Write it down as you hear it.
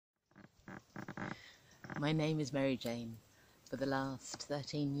My name is Maryjane. For the last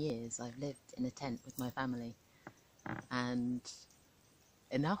 13 years I've lived in a tent with my family, and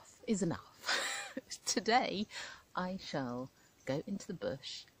enough is enough. Today I shall go into the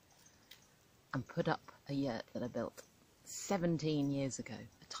bush and put up a yurt that I built 17 years ago,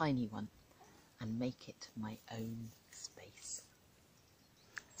 a tiny one, and make it my own space.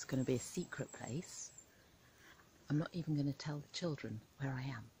 It's going to be a secret place. I'm not even going to tell the children where I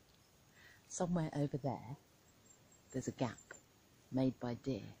am. Somewhere over there, there's a gap made by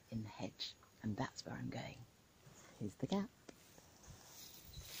deer in the hedge, and that's where I'm going. Here's the gap.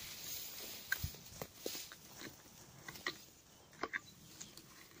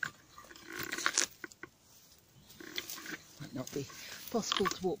 Might not be possible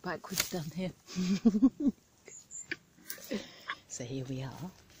to walk backwards down here. So here we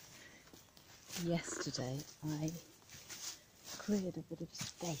are. Yesterday I cleared a bit of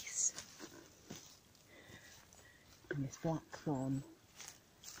space in this blackthorn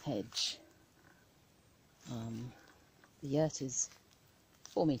hedge. The yurt is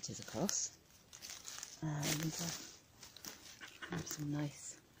 4 metres across, and there's some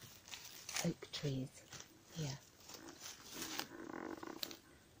nice oak trees here.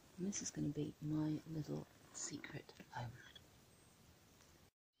 And this is going to be my little secret home.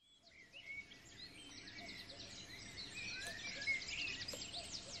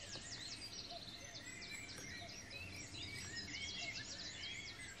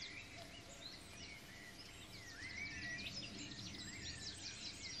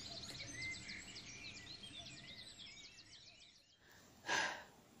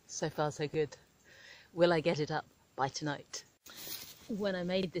 So far so good. Will I get it up by tonight? When I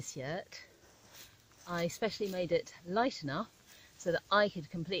made this yurt, I specially made it light enough so that I could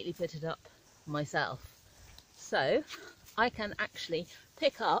completely put it up myself. So I can actually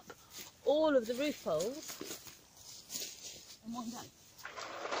pick up all of the roof poles in one go.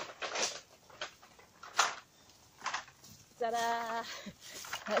 Ta-da!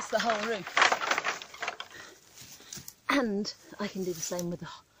 That's the whole roof. And I can do the same with the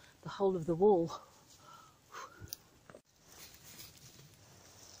whole of the wall.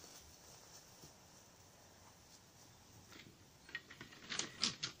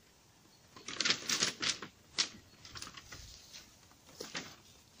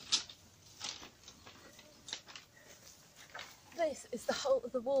 This is the whole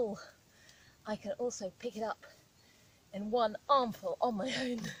of the wall. I can also pick it up in one armful on my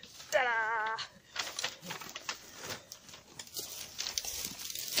own. Ta-da!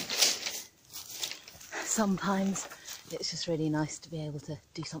 Sometimes it's just really nice to be able to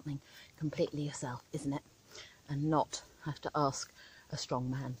do something completely yourself, isn't it? And not have to ask a strong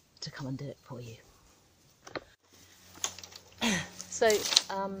man to come and do it for you. So,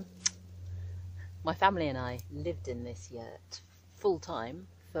 my family and I lived in this yurt full time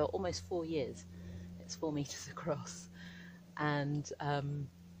for almost 4 years. It's 4 metres across, and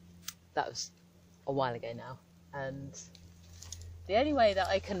that was a while ago now. And the only way that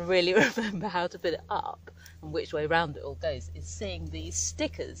I can really remember how to put it up and which way round it all goes is seeing these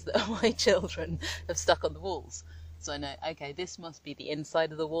stickers that my children have stuck on the walls. So I know, okay, this must be the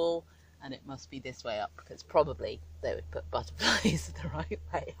inside of the wall and it must be this way up, because probably they would put butterflies the right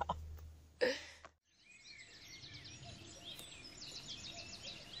way up.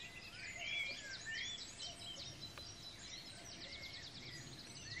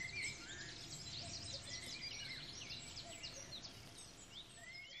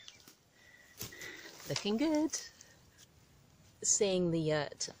 Looking good. Seeing the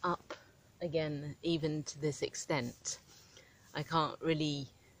yurt up again, even to this extent, I can't really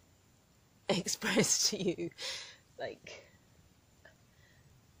express to you, like,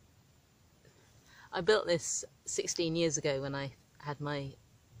 I built this 16 years ago when I had my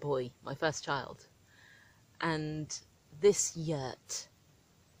boy, my first child, and this yurt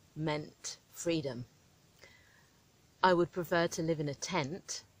meant freedom. I would prefer to live in a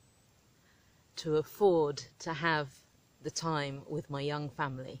tent to afford to have the time with my young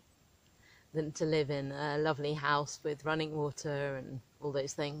family than to live in a lovely house with running water and all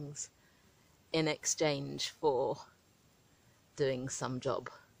those things in exchange for doing some job.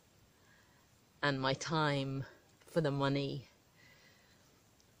 And my time for the money.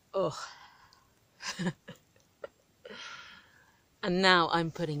 Oh. And now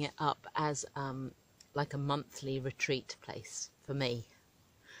I'm putting it up as like a monthly retreat place for me.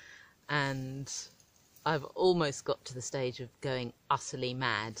 And I've almost got to the stage of going utterly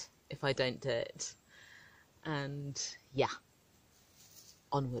mad if I don't do it. And yeah,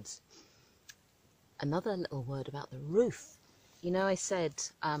 onwards. Another little word about the roof. You know, I said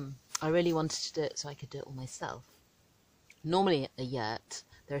I really wanted to do it so I could do it all myself. Normally at a yurt,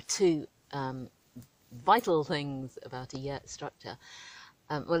 there are two vital things about a yurt structure.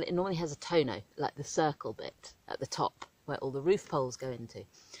 Well, it normally has a tonneau, like the circle bit at the top, where all the roof poles go into.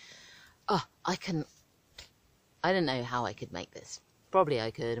 Oh, I don't know how I could make this. Probably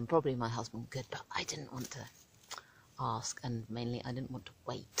I could, and probably my husband could, but I didn't want to ask, and mainly I didn't want to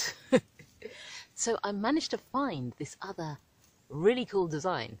wait. So I managed to find this other really cool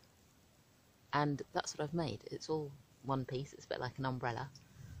design, and that's what I've made. It's all one piece. It's a bit like an umbrella.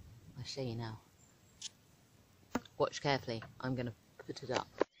 I'll show you now. Watch carefully. I'm going to put it up.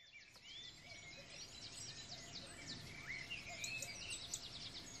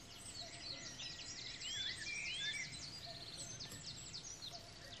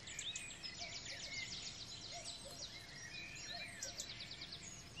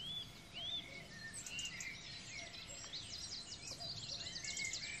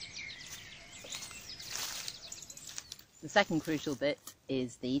 The second crucial bit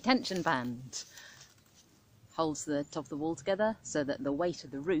is the tension band. Holds the top of the wall together so that the weight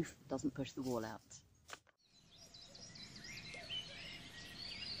of the roof doesn't push the wall out.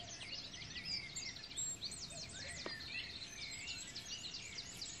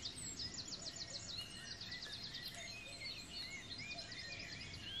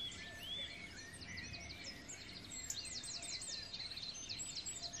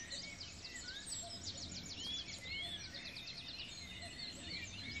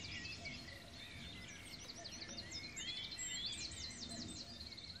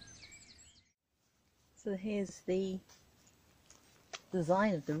 So here's the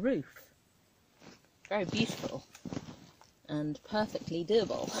design of the roof. Very beautiful and perfectly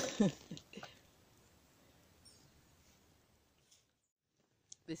doable.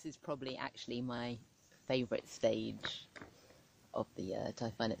 This is probably actually my favourite stage of the yurt.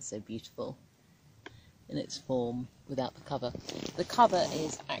 I find it so beautiful in its form without the cover. The cover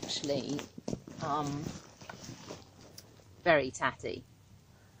is actually very tatty.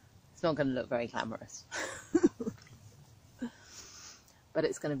 It's not going to look very glamorous, but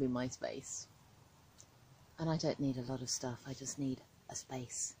it's going to be my space. And I don't need a lot of stuff, I just need a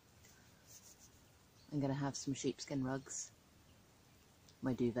space. I'm going to have some sheepskin rugs,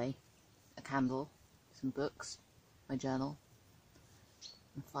 my duvet, a candle, some books, my journal,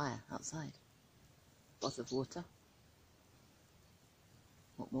 and fire outside. A bottle of water.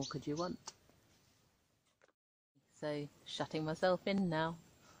 What more could you want? So, shutting myself in now.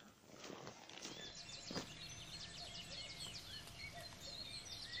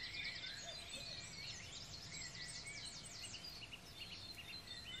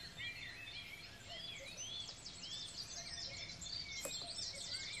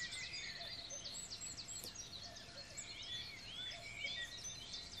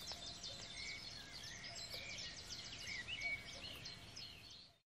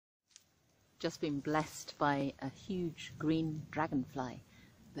 Just been blessed by a huge green dragonfly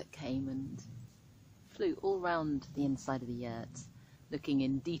that came and flew all round the inside of the yurt, looking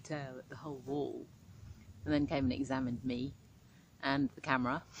in detail at the whole wall, and then came and examined me and the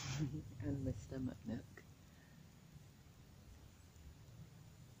camera and Mr. McNook.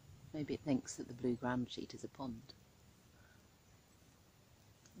 Maybe it thinks that the blue ground sheet is a pond.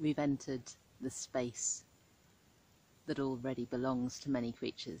 We've entered the space that already belongs to many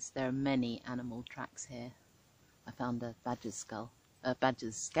creatures. There are many animal tracks here. I found a badger's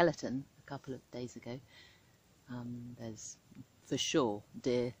skeleton a couple of days ago. There's for sure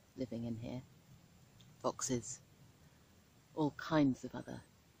deer living in here, foxes, all kinds of other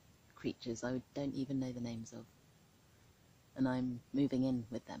creatures I don't even know the names of. And I'm moving in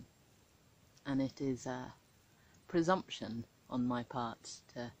with them. And it is a presumption on my part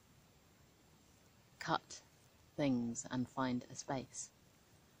to cut things and find a space.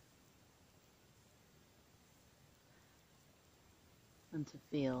 And to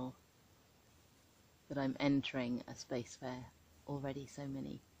feel that I'm entering a space where already so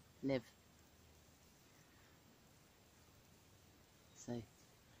many live. So,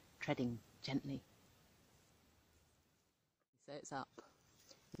 treading gently. So it's up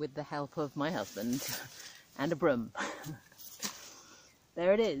with the help of my husband and a broom.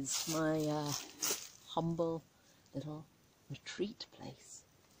 There it is, my humble little retreat place.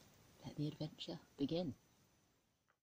 Let the adventure begin.